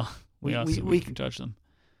 We are. We can judge them.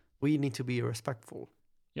 We need to be respectful.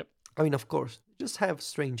 Yep. I mean, of course, just have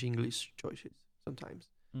strange English choices sometimes.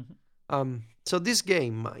 Mm-hmm. So this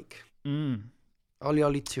game, Mike,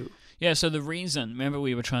 Oli 2. Yeah, so the reason, remember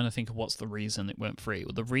we were trying to think of what's the reason it went free.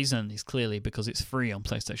 Well, the reason is clearly because it's free on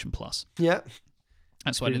PlayStation Plus. Yeah.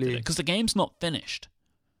 That's why I did it. Because the game's not finished.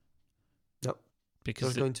 No.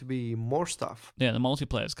 Because there's going to be more stuff. Yeah, the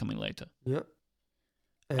multiplayer's coming later. Yeah.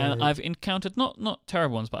 And I've encountered, not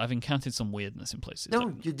terrible ones, but I've encountered some weirdness in places. No,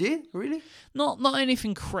 like, you did? Really? Not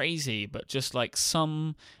anything crazy, but just like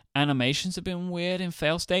some animations have been weird in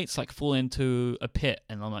fail states, like fall into a pit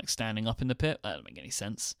and I'm like standing up in the pit. That doesn't make any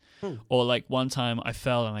sense. Or like one time I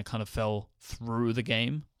fell and I kind of fell through the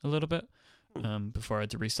game a little bit before I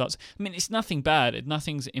had to restart. I mean, it's nothing bad.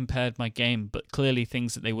 Nothing's impaired my game, but clearly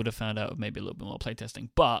things that they would have found out of maybe a little bit more playtesting.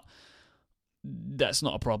 But that's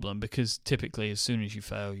not a problem because typically as soon as you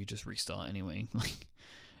fail, you just restart anyway. Like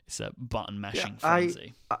it's a button mashing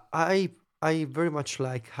frenzy. I very much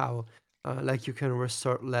like how like you can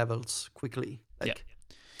restart levels quickly. Like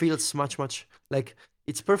feels much like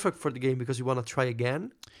it's perfect for the game because you want to try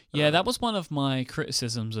again. Yeah, that was one of my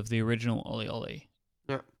criticisms of the original Oli.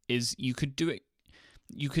 Yeah, is you could do it.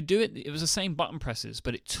 It was the same button presses,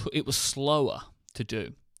 but it was slower to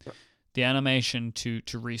do. The animation to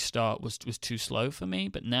restart was too slow for me,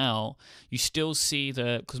 but now you still see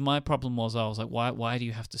because my problem was I was like, why do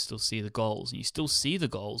you have to still see the goals? And you still see the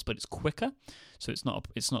goals, but it's quicker, so it's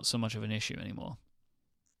not so much of an issue anymore.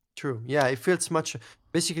 True. Yeah, it feels much.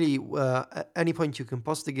 Basically, at any point you can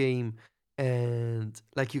pause the game and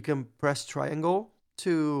like you can press triangle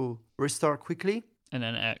to restart quickly, and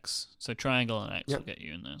then X. So triangle and X will get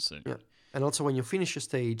you in there. So and also when you finish a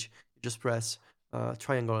stage, you just press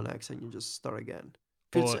triangle and X and you just start again.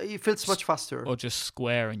 It feels much faster. Or just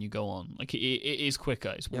square and you go on. Like it is quicker.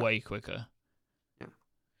 It's way quicker.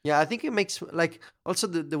 Yeah, I think it makes like also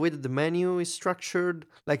the way that the menu is structured.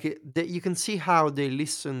 Like you can see how they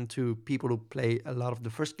listen to people who play a lot of the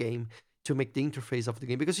first game to make the interface of the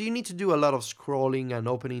game, because you need to do a lot of scrolling and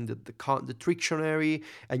opening the Trictionary,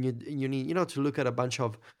 and you need to look at a bunch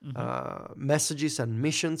of messages and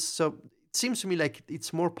missions. So it seems to me like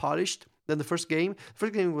it's more polished than the first game. The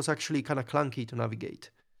first game was actually kind of clunky to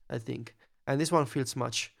navigate, I think. And this one feels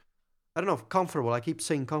much, I don't know, comfortable. I keep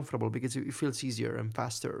saying comfortable because it feels easier and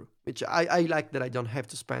faster, which I like that I don't have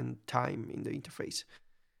to spend time in the interface.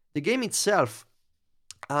 The game itself,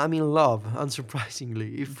 I'm in love,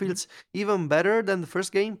 unsurprisingly. It feels even better than the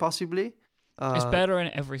first game, possibly. It's better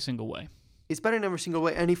in every single way. It's better in every single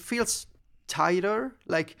way, and it feels tighter.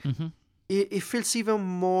 Like Mm-hmm. it feels even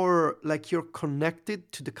more like you're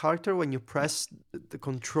connected to the character when you press the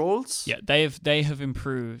controls. Yeah, they have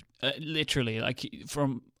improved literally. Like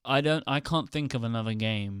I can't think of another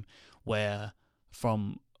game where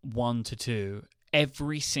from 1 to 2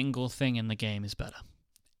 every single thing in the game is better.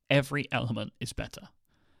 Every element is better.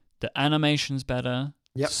 The animation's better.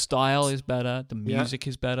 Yep. Style is better. The music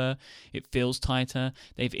is better. It feels tighter.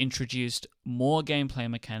 They've introduced more gameplay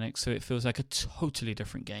mechanics, so it feels like a totally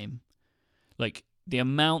different game. Like the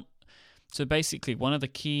amount. So basically, one of the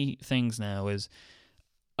key things now is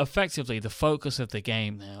effectively the focus of the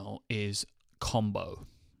game now is combo,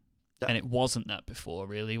 and it wasn't that before,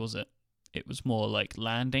 really, was it? It was more like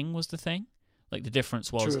landing was the thing. Like the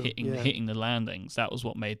difference was hitting the landings. That was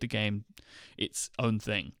what made the game its own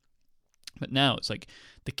thing. But now it's like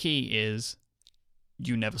the key is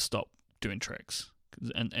you never stop doing tricks,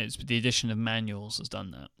 and it's the addition of manuals has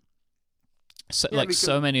done that. So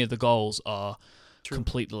so many of the goals are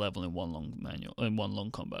complete the level in one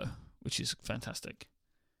long combo, which is fantastic.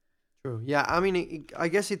 True. Yeah, I mean, I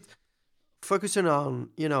guess it focusing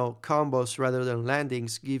on combos rather than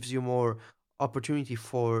landings gives you more opportunity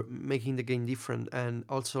for making the game different and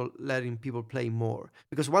also letting people play more.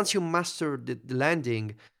 Because once you master the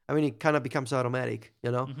landing, I mean, it kind of becomes automatic,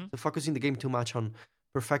 Mm-hmm. So focusing the game too much on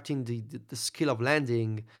perfecting the skill of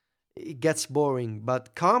landing, it gets boring.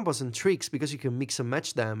 But combos and tricks, because you can mix and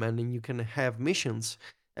match them and then you can have missions,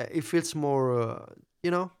 it feels more,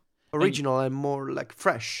 original and more like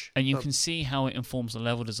fresh. And you can see how it informs the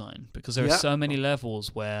level design, because there are so many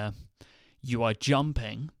levels where you are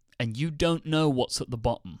jumping and you don't know what's at the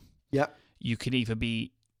bottom. Yeah. You could either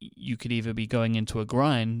be going into a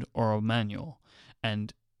grind or a manual,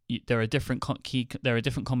 and there are different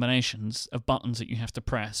combinations of buttons that you have to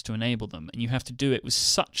press to enable them, and you have to do it with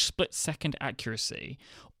such split-second accuracy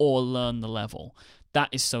or learn the level. That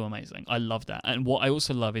is so amazing. I love that. And what I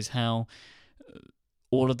also love is how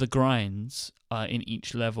all of the grinds in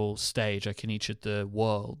each level stage, like in each of the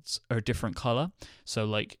worlds, are a different color. So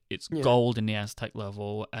like it's gold in the Aztec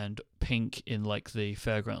level and pink in like the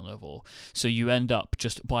Fairground level. So you end up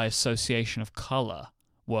just by association of color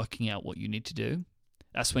working out what you need to do.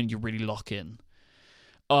 That's when you really lock in.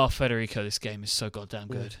 Oh, Federico, this game is so goddamn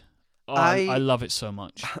good. Oh, I love it so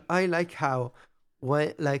much. I like how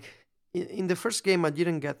in the first game I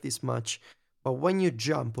didn't get this much. But when you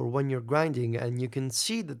jump or when you're grinding and you can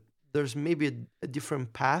see that there's maybe a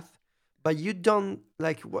different path, but you don't,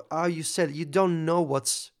 like how you said, you don't know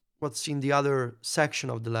what's in the other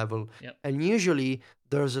section of the level. Yep. And usually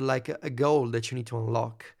there's a goal that you need to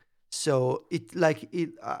unlock. So it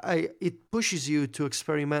pushes you to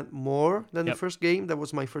experiment more than the first game. That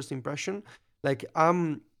was my first impression. Like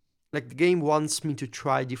the game wants me to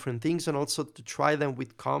try different things and also to try them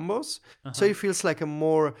with combos. Uh-huh. So it feels like a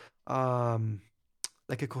more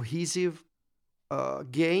like a cohesive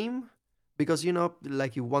game, because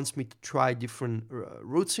like it wants me to try different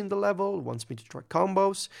routes in the level, wants me to try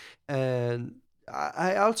combos, and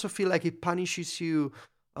I also feel like it punishes you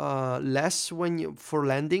less for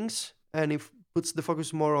landings, and it puts the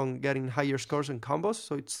focus more on getting higher scores and combos.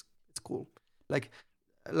 So it's cool. Like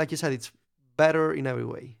you said, it's better in every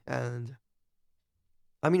way. And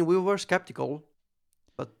I mean, we were skeptical,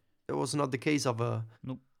 but it was not the case of a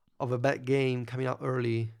bad game coming out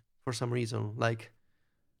early for some reason. Like,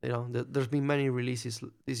 there's been many releases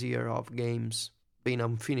this year of games being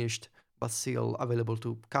unfinished but still available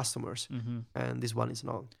to customers, and this one is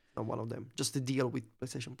not one of them. Just the deal with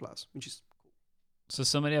PlayStation Plus, which is cool. So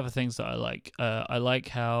some of the other things that I like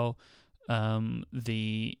how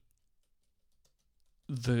the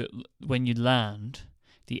when you land,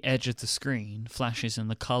 the edge of the screen flashes in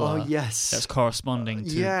the color. Oh yes, that's corresponding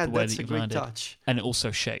to the way that you landed. Touch. And it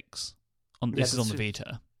also shakes. This is on the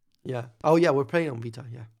Vita. Yeah. Oh yeah, we're playing on Vita.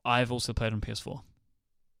 Yeah. I've also played on PS4.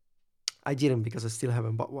 I didn't, because I still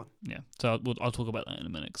haven't bought one. Yeah. So I'll talk about that in a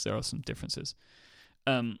minute, because there are some differences.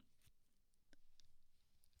 The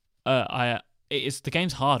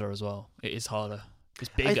game's harder as well. It is harder. It's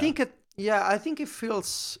bigger. I think it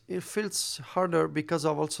feels harder because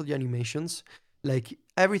of also the animations. Like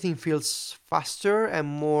everything feels faster and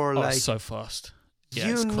more like so fast. Yeah,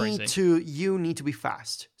 it's crazy. You need to be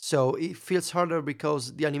fast. So it feels harder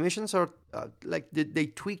because the animations are they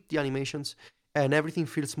tweak the animations, and everything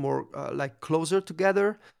feels more like closer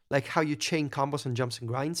together, like how you chain combos and jumps and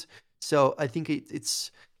grinds. So I think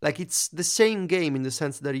it's the same game in the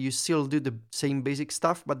sense that you still do the same basic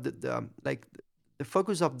stuff, but the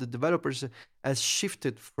focus of the developers has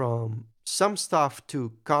shifted from some stuff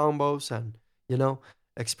to combos and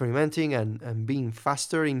experimenting and being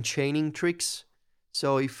faster in chaining tricks.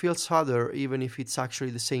 So it feels harder even if it's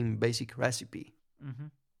actually the same basic recipe. Mm-hmm.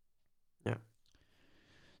 Yeah.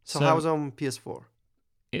 So how's on PS4?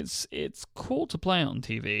 It's cool to play on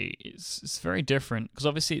TV. It's very different because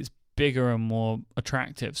obviously it's bigger and more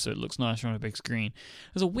attractive, so it looks nicer on a big screen.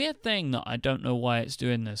 There's a weird thing that I don't know why it's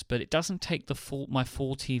doing this, but it doesn't take my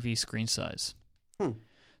full TV screen size.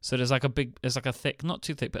 So there's like a thick, not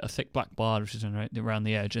too thick, but a thick black bar which is around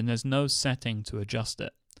the edge, and there's no setting to adjust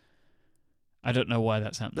it. I don't know why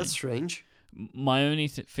that's happening. That's strange. My only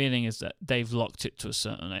feeling is that they've locked it to a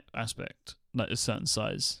certain aspect, like a certain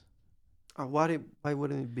size. Why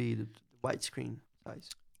wouldn't it be the widescreen size?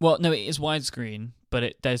 Well, no, it is widescreen,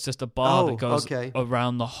 but there's just a bar that goes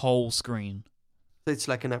around the whole screen. So it's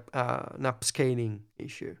like an upscaling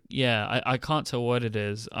issue. Yeah, I can't tell what it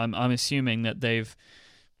is. I'm assuming that they've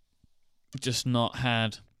just not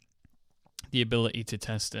had the ability to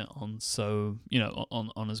test it on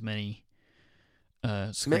on as many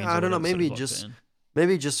screens. I don't know. Maybe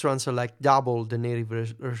it just runs at like double the native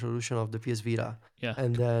resolution of the PS Vita. Yeah,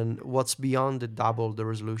 and then what's beyond the double the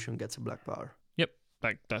resolution gets a black bar. Yep,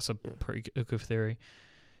 that's a pretty good theory.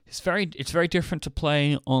 It's very different to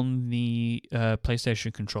play on the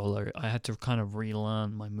PlayStation controller. I had to kind of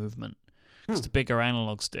relearn my movement because the bigger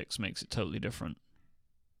analog sticks makes it totally different.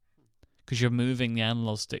 Because you're moving the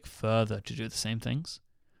analog stick further to do the same things.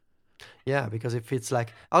 Yeah, because if it's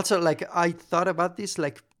like also like I thought about this,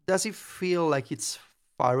 like does it feel like it's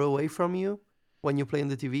far away from you when you play on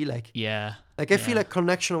the TV? Like I feel like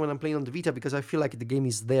connection when I'm playing on the Vita because I feel like the game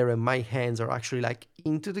is there and my hands are actually like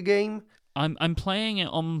into the game. I'm playing it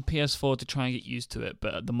on PS4 to try and get used to it,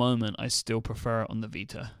 but at the moment I still prefer it on the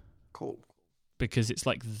Vita. Cool. Because it's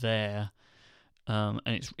like there, and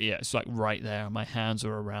it's like right there. My hands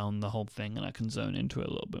are around the whole thing, and I can zone into it a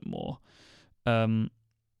little bit more.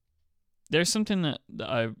 There's something that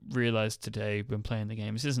I realized today when playing the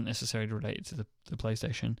game. This isn't necessarily related to the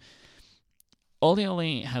PlayStation.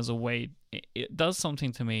 OlliOlli has a way. It does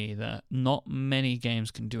something to me that not many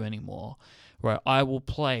games can do anymore. Where I will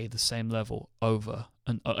play the same level over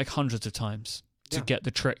and like hundreds of times to get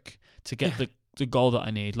the trick, to get the goal that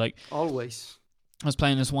I need. Like always. I was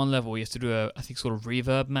playing this one level where you have to do a, I think, sort of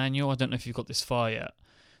reverb manual. I don't know if you've got this far yet.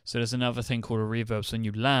 So there's another thing called a reverb. So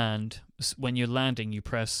when you're landing, you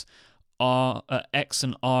press X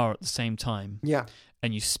and R at the same time. Yeah.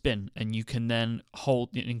 And you spin, and you can then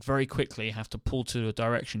hold and very quickly have to pull to a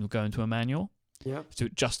direction. You'll go into a manual. Yeah. To do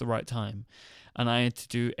it just the right time. And I had to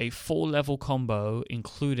do a 4-level combo,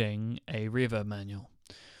 including a reverb manual.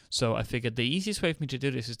 So I figured the easiest way for me to do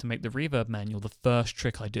this is to make the reverb manual the first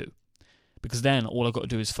trick I do. Because then all I've got to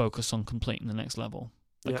do is focus on completing the next level.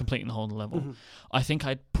 Completing the whole level. Mm-hmm. I think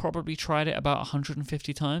I'd probably tried it about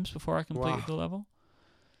 150 times before I completed the level.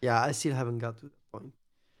 Yeah, I still haven't got to that point.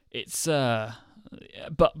 It's,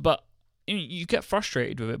 but you get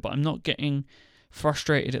frustrated with it, but I'm not getting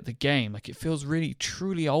frustrated at the game. Like, it feels really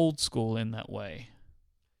truly old school in that way.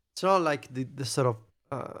 It's not like the sort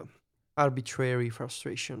of arbitrary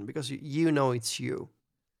frustration because you know it's you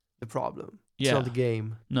the problem. It's not the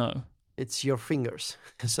game. No, it's your fingers.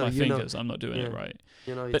 So my fingers. I'm not doing it right.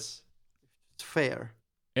 You know, it's fair.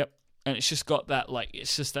 Yep, and it's just got that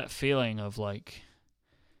it's just that feeling of like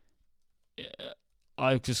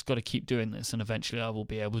I've just got to keep doing this, and eventually I will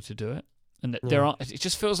be able to do it. And it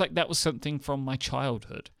just feels like that was something from my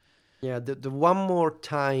childhood. Yeah, the one more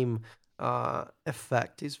time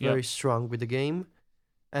effect is very strong with the game,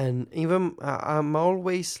 and even I'm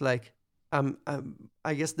always like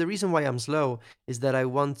I guess the reason why I'm slow is that I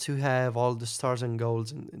want to have all the stars and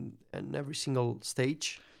golds in every single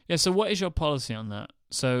stage. Yeah. So what is your policy on that?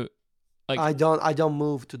 So. Like, I don't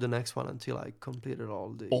move to the next one until I completed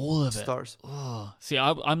all of stars. Oh. See,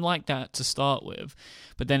 I'm like that to start with,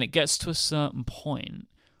 but then it gets to a certain point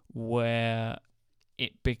where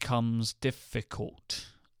it becomes difficult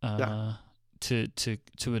to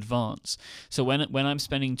advance. So when I'm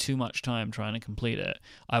spending too much time trying to complete it,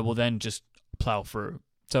 I will then just plow through.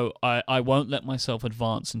 So I won't let myself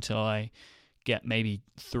advance until I get maybe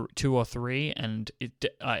 2 or 3, and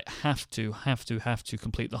I have to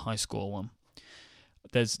complete the high score one.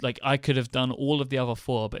 There's I could have done all of the other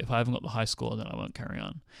 4, but if I haven't got the high score, then I won't carry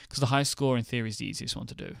on. Because the high score, in theory, is the easiest one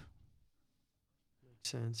to do.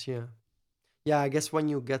 Makes sense, yeah. Yeah, I guess when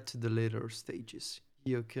you get to the later stages,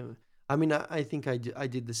 you can... I mean, I think I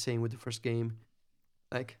did the same with the first game.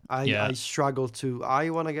 Like, I struggle to...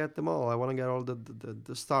 I want to get them all. I want to get all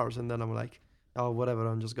the stars, and then I'm like... Oh, whatever,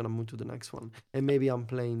 I'm just going to move to the next one. And maybe I'm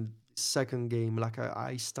playing the second game like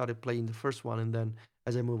I started playing the first one, and then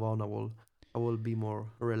as I move on, I will I will be more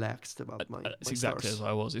relaxed about my That's my exactly stars. as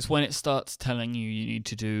I was. It's when it starts telling you need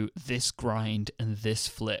to do this grind and this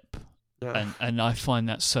flip. Yeah. And I find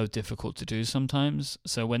that so difficult to do sometimes.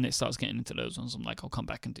 So when it starts getting into those ones, I'm like, I'll come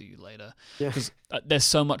back and do you later. Yeah. Because there's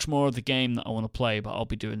so much more of the game that I want to play, but I'll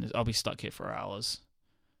be doing this. I'll be stuck here for hours.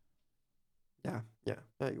 Yeah,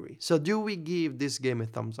 I agree. So do we give this game a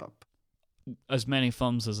thumbs up? As many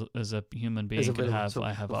thumbs as a human being could available. have, So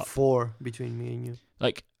I have up. 4 between me and you.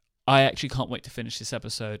 Like, I actually can't wait to finish this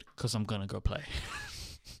episode because I'm going to go play.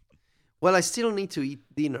 Well, I still need to eat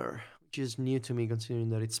dinner, which is new to me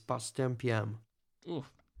considering that it's past 10 p.m. Ooh.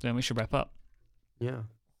 Then we should wrap up. Yeah.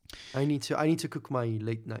 I need to cook my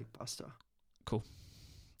late night pasta.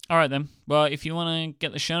 All right, then. Well, if you want to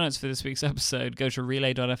get the show notes for this week's episode, go to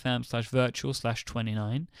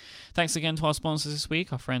relay.fm/virtual/29. Thanks again to our sponsors this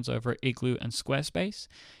week, our friends over at Igloo and Squarespace.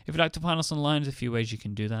 If you'd like to find us online, there's a few ways you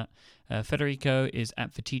can do that. Federico is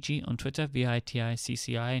at Vitici on Twitter,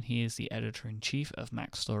 VITICCI, and he is the editor-in-chief of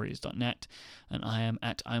MacStories.net. And I am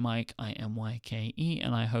at iMyke, IMYKE,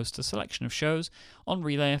 and I host a selection of shows on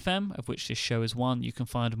Relay FM, of which this show is one. You can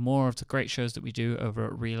find more of the great shows that we do over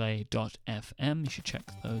at relay.fm. You should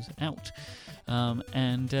check those out.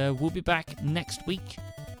 And we'll be back next week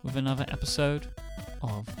with another episode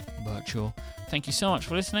of Virtual. Thank you so much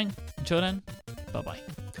for listening. Until then, bye-bye.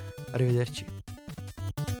 Arrivederci.